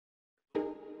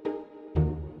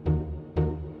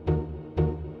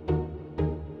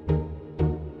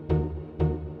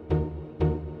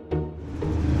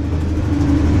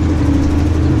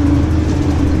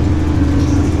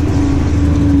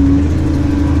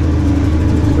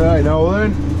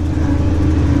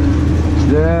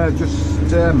Yeah, I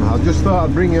just thought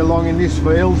I'd bring you along in this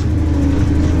field.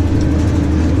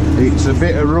 It's a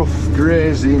bit of rough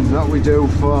grazing that we do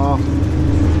for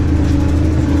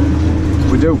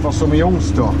some young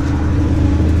stock.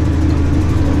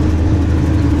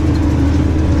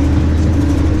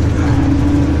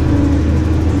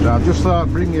 I just thought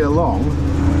I'd bring you along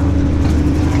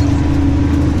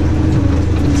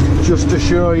just to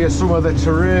show you some of the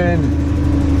terrain,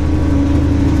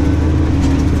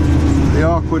 the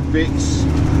awkward bits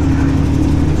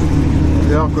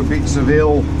of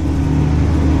hill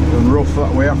and rough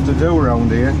that we have to do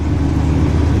around here.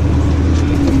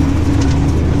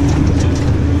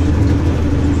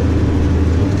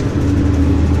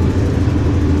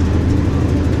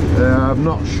 I'm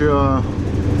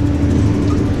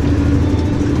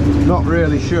not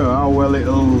really sure how well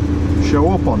it'll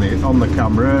show up on the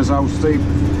camera as to how steep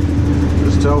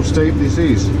this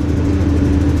is.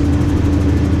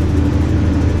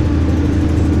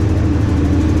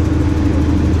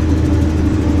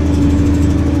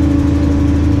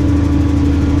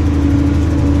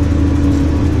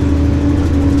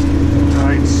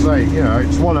 I'd say, you know,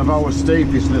 it's one of our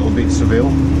steepest little bits of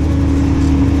hill.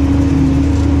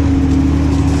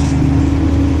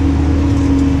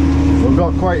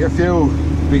 Got quite a few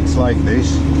bits like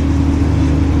this,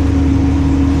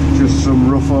 just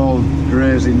some rough old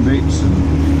grazing bits.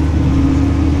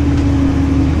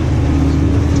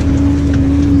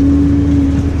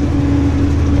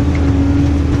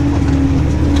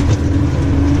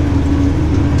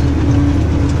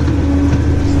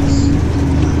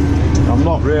 I'm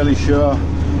not really sure,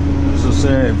 as I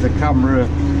say, if the camera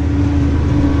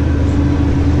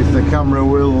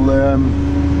will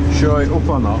show it up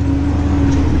or not.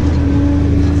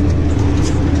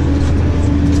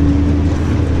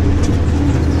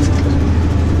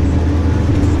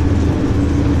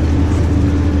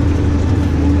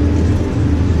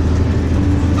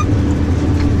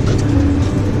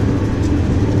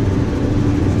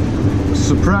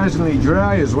 Surprisingly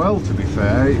dry as well, to be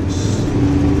fair. It's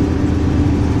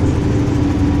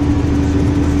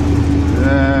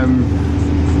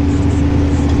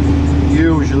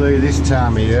usually this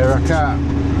time of year I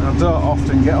don't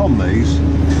often get on these.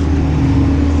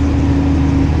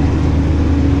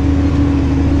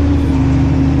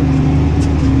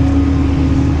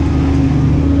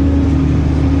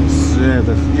 So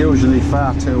they're usually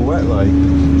far too wet, like.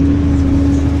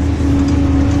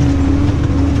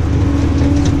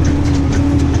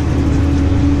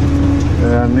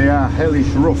 And they are hellish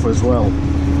rough as well.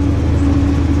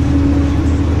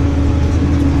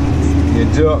 You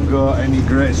don't go any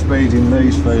great speed in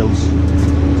these fields.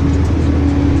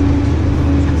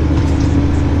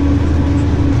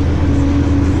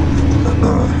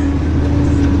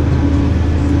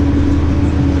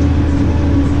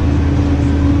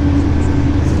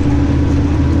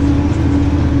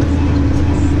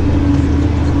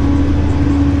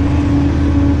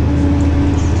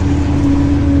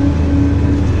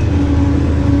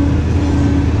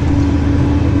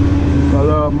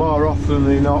 More often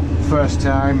than not, first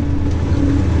time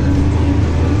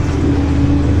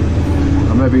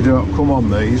I maybe don't come on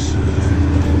these.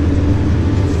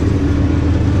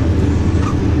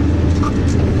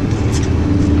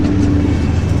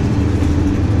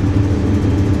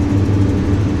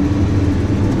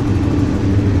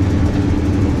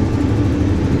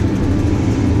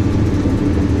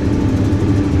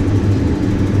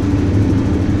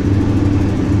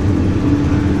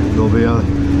 There'll be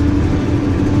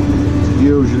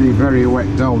usually very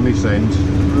wet down this end.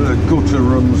 The gutter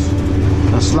runs,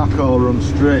 a slack hole runs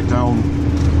straight down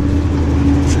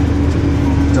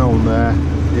there.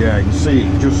 Yeah, you can see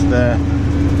it just there.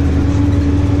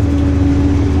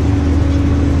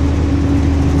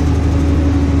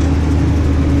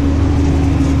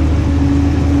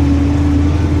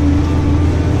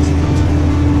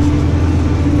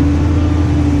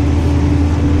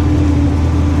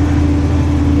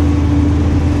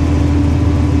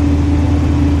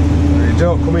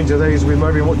 Don't come into these with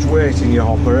very much weight in your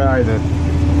hopper either.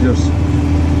 Just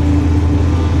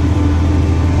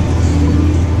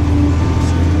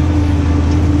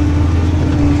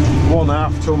one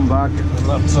 1/2 ton bag, and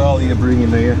that's all you're bringing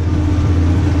here.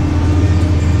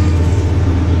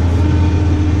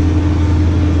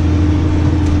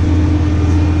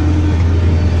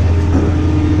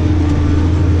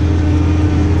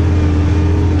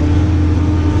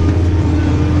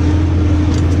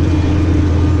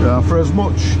 For as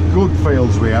much good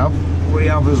fields we have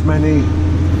as many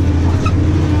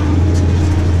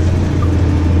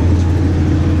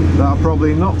that are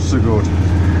probably not so good.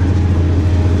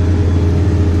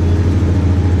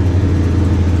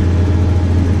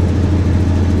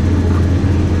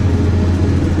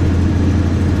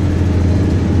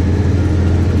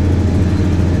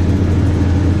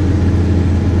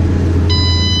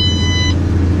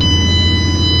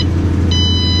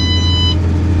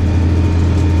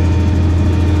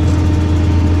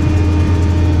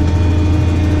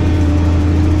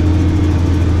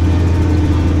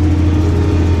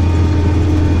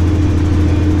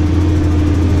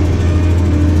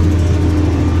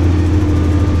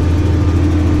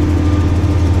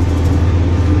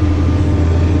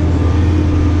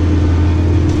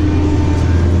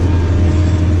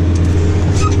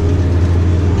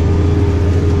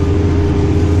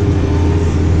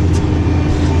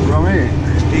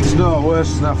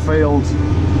 worse than I failed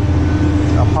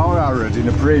a power harrod in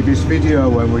a previous video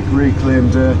when we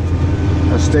reclaimed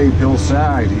a steep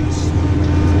hillside. It's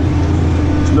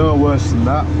no worse than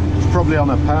that. It's probably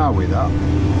on a par with that.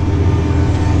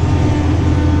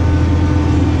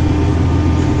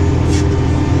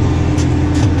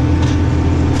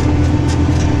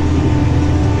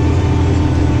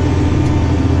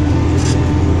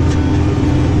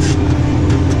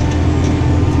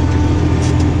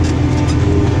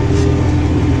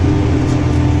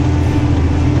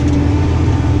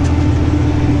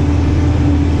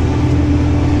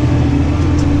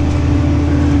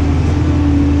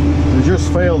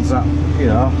 Fails that, you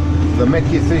know, they make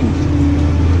you think.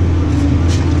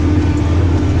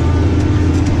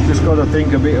 Just got to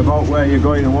think a bit about where you're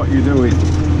going and what you're doing.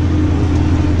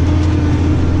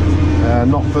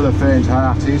 Not for the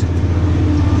faint-hearted.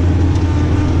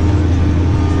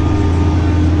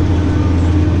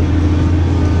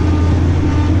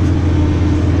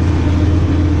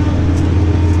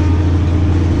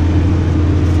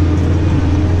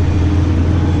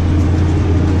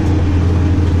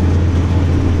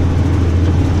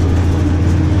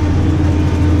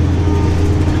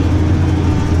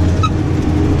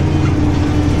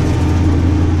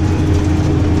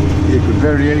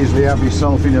 Very easily have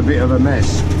yourself in a bit of a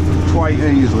mess, quite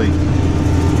easily.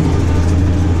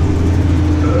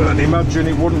 And imagine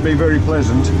it wouldn't be very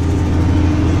pleasant.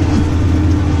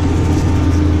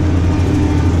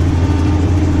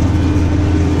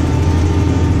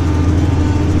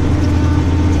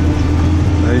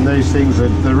 I mean, these things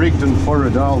they're rigged and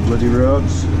forward all bloody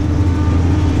roads.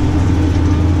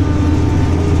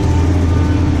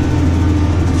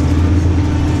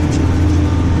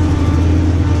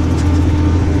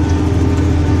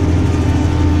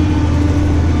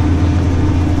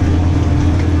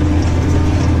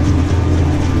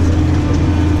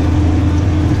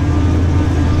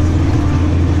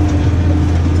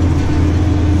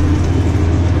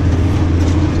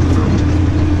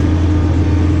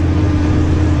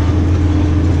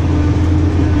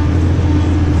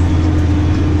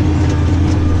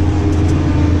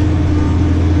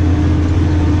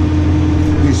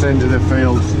 End of the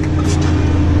fields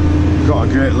got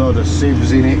a great load of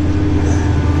sieves in it.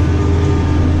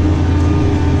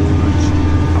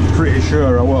 I'm pretty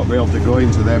sure I won't be able to go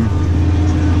into them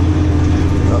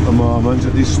at the moment,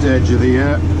 at this stage of the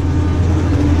year.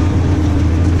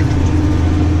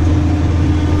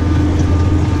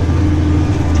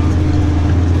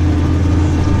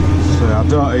 So I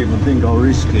don't even think I'll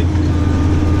risk it.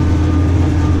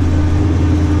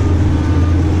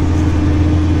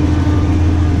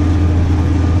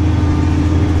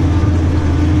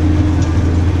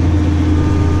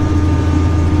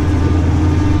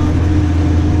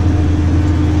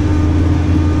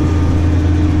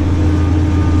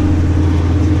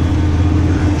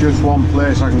 Just one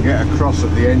place I can get across at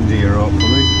the end here,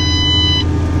 hopefully.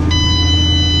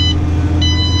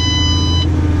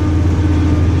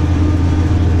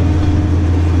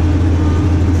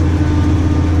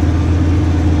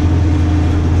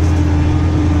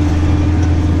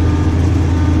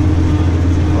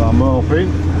 Well, I'm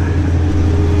hoping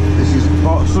this is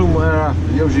somewhere I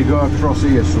usually go across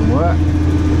here somewhere.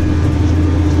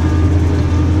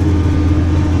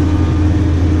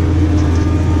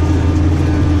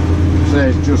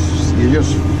 It's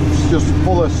just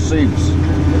full of sieves.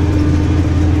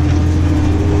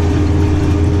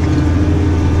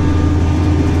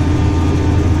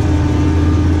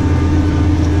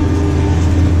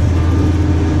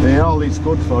 Yeah, all it's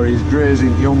good for is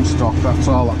grazing young stock. That's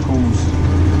all that comes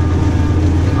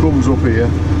up here.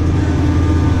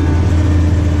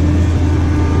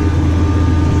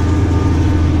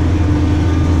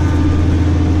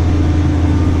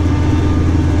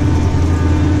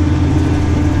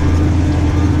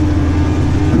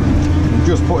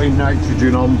 Just putting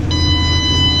nitrogen on.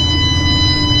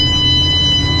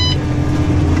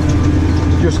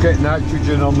 Just get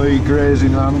nitrogen on the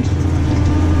grazing land.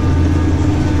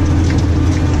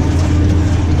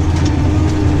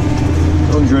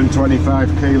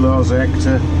 £125 kilos a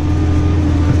hectare.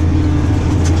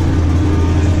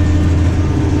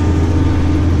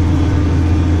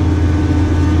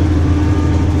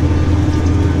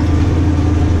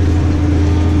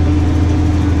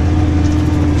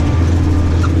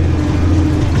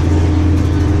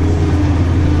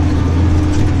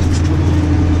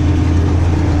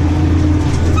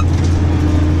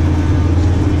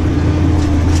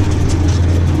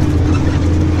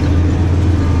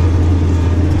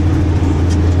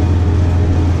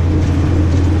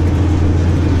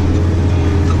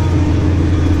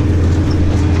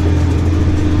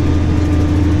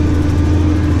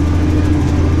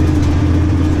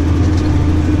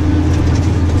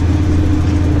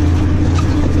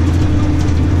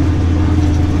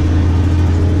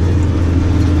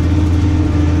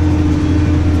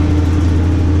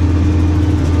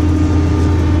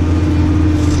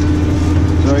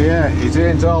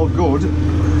 ain't all good.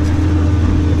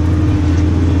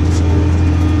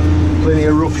 Plenty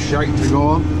of rough shite to go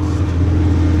on.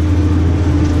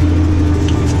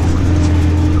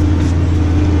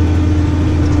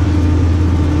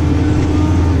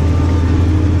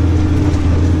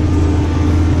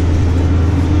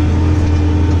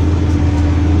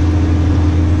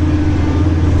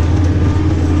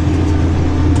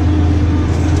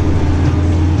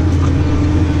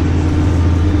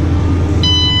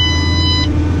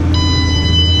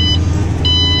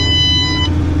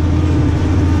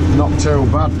 Too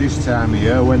bad this time of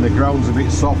year when the ground's a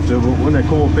bit softer, but when I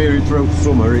come up here throughout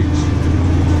summer it's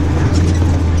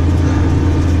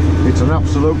an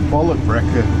absolute bollock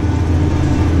breaker.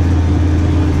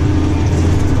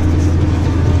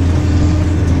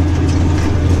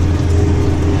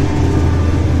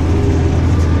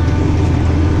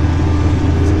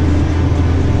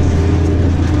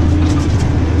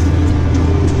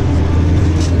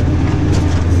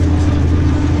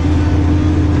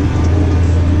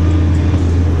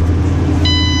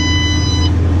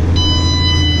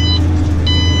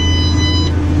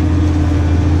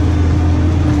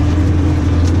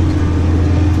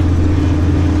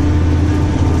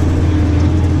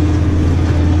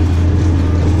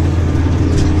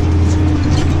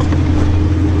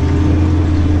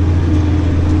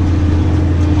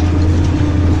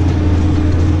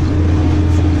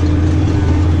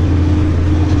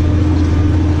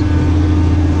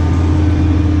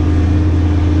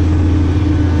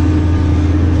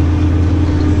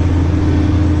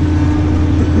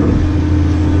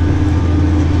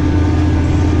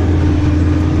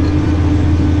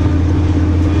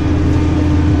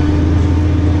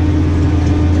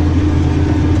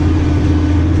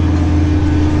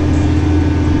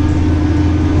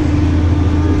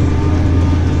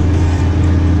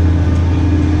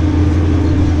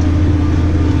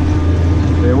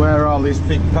 This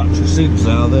big patch of sieves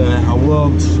are there. I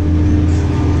won't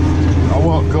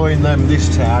go in them this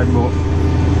time, but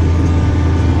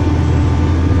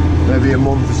maybe a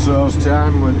month or so's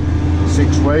time, when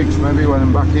 6 weeks maybe, when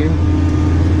I'm back in,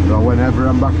 or whenever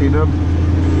I'm back in them.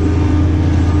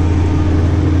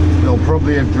 They'll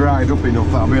probably have dried up enough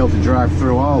that I'll be able to drive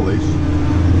through all this.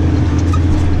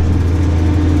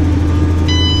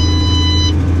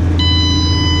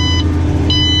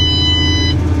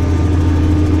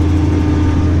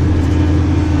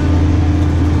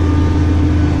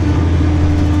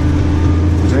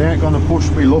 Going to push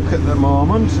me luck at the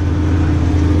moment.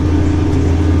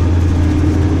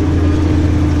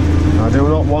 I do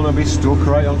not want to be stuck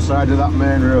right on side of that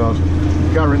main road.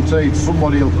 Guaranteed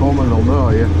somebody will come and they'll know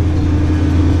you.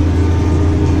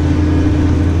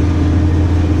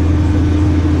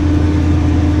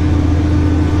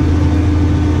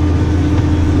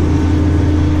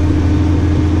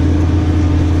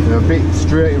 They're a bit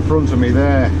straight in front of me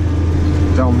there,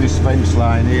 down this fence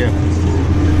line here.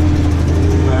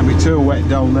 It'll be too wet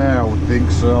down there, I would think,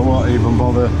 so I won't even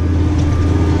bother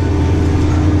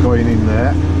going in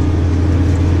there.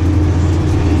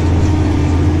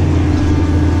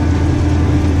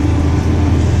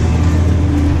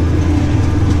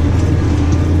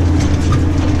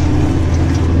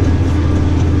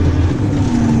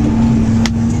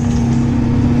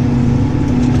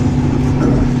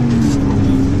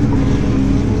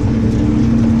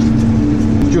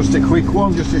 Just a quick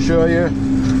one, just to show you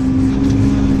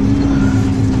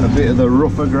a bit of the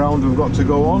rougher ground we've got to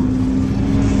go on.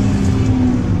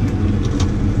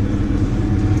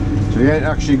 So you ain't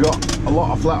actually got a lot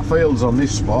of flat fields on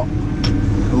this spot.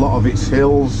 A lot of it's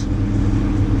hills,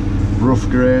 rough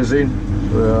grazing.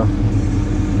 So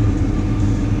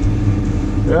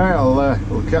yeah,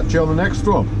 I'll catch you on the next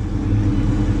one.